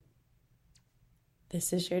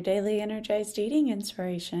This is your daily energized eating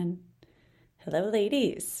inspiration. Hello,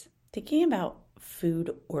 ladies. Thinking about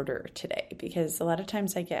food order today because a lot of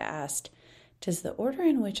times I get asked, does the order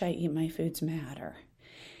in which I eat my foods matter?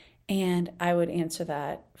 And I would answer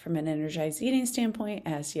that from an energized eating standpoint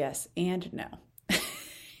as yes and no.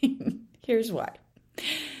 Here's why.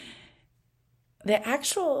 The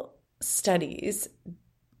actual studies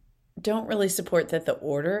don't really support that the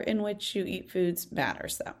order in which you eat foods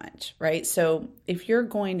matters that much, right? So if you're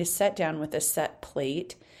going to sit down with a set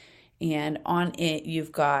plate and on it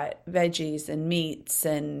you've got veggies and meats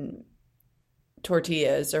and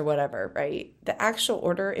tortillas or whatever, right? The actual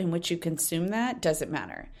order in which you consume that doesn't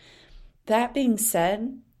matter. That being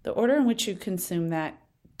said, the order in which you consume that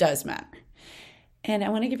does matter. And I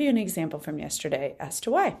want to give you an example from yesterday as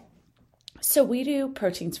to why. So we do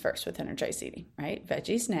proteins first with energized eating, right?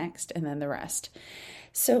 Veggies next, and then the rest.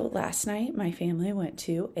 So last night, my family went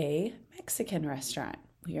to a Mexican restaurant.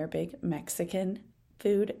 We are big Mexican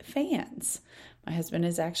food fans. My husband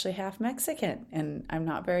is actually half Mexican, and I'm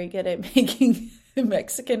not very good at making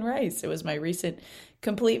Mexican rice. It was my recent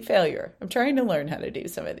complete failure. I'm trying to learn how to do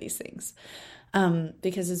some of these things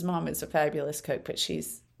because his mom is a fabulous cook, but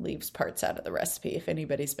she's leaves parts out of the recipe. If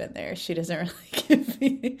anybody's been there, she doesn't really give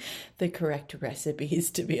me the correct recipes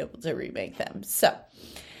to be able to remake them. So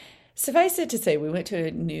suffice it to say, we went to a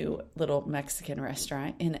new little Mexican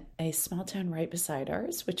restaurant in a small town right beside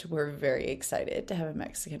ours, which we're very excited to have a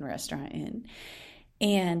Mexican restaurant in.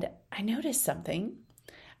 And I noticed something.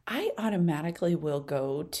 I automatically will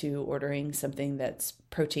go to ordering something that's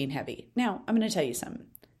protein heavy. Now, I'm going to tell you something.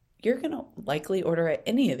 You're going to likely order at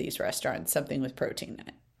any of these restaurants something with protein in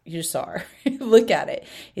it. You just are. Look at it.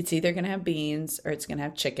 It's either going to have beans, or it's going to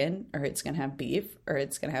have chicken, or it's going to have beef, or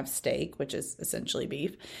it's going to have steak, which is essentially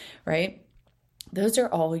beef, right? Those are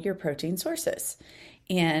all your protein sources.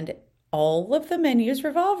 And all of the menus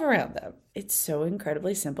revolve around them. It's so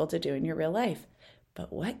incredibly simple to do in your real life.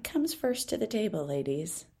 But what comes first to the table,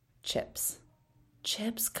 ladies? Chips.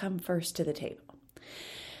 Chips come first to the table.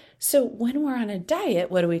 So when we're on a diet,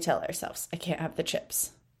 what do we tell ourselves? I can't have the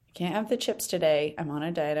chips. Can't have the chips today. I'm on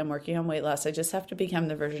a diet. I'm working on weight loss. I just have to become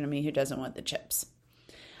the version of me who doesn't want the chips.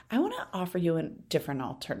 I want to offer you a different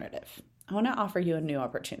alternative. I want to offer you a new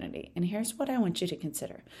opportunity. And here's what I want you to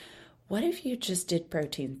consider. What if you just did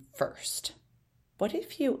protein first? What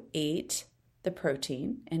if you ate the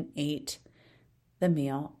protein and ate the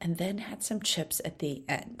meal and then had some chips at the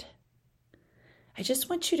end? I just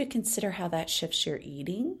want you to consider how that shifts your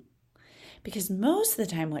eating. Because most of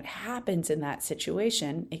the time what happens in that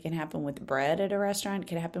situation, it can happen with bread at a restaurant, it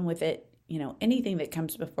can happen with anything that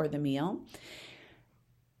comes before the meal.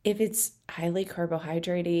 If it's highly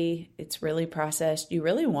carbohydrate-y, it's really processed, you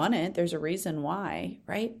really want it, there's a reason why,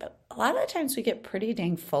 right? But a lot of the times we get pretty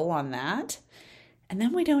dang full on that, and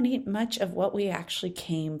then we don't eat much of what we actually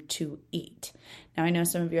came to eat. Now, I know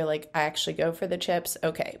some of you are like, I actually go for the chips.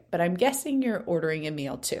 Okay, but I'm guessing you're ordering a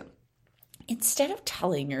meal too. Instead of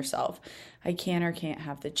telling yourself, I can or can't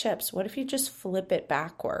have the chips, what if you just flip it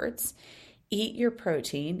backwards, eat your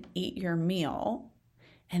protein, eat your meal,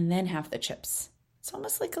 and then have the chips? It's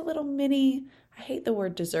almost like a little mini, I hate the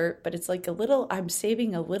word dessert, but it's like I'm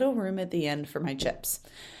saving a little room at the end for my chips.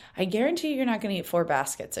 I guarantee you're not going to eat 4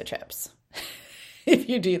 baskets of chips. If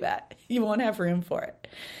you do that, you won't have room for it.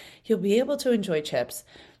 You'll be able to enjoy chips,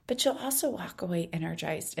 but you'll also walk away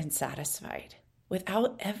energized and satisfied,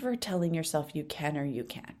 without ever telling yourself you can or you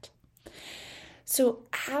can't. So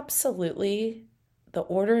absolutely, the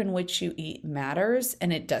order in which you eat matters,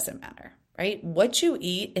 and it doesn't matter, right? What you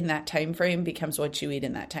eat in that time frame becomes what you eat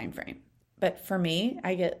in that time frame. But for me,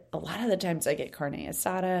 a lot of the times I get carne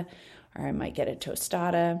asada, or I might get a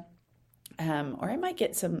tostada, or I might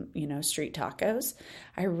get some, street tacos.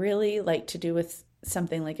 I really like to do with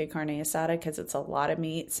something like a carne asada because it's a lot of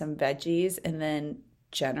meat, some veggies, and then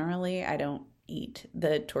generally I don't eat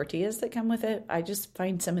the tortillas that come with it. I just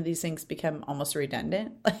find some of these things become almost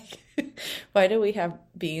redundant. Like, why do we have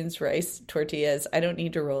beans, rice, tortillas? I don't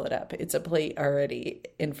need to roll it up. It's a plate already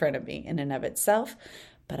in front of me in and of itself,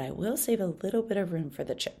 but I will save a little bit of room for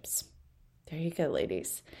the chips. There you go,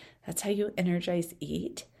 ladies. That's how you energize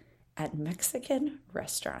eat at Mexican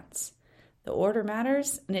restaurants. The order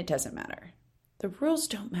matters, and it doesn't matter. The rules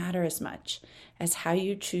don't matter as much as how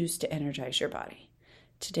you choose to energize your body.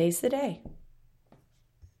 Today's the day.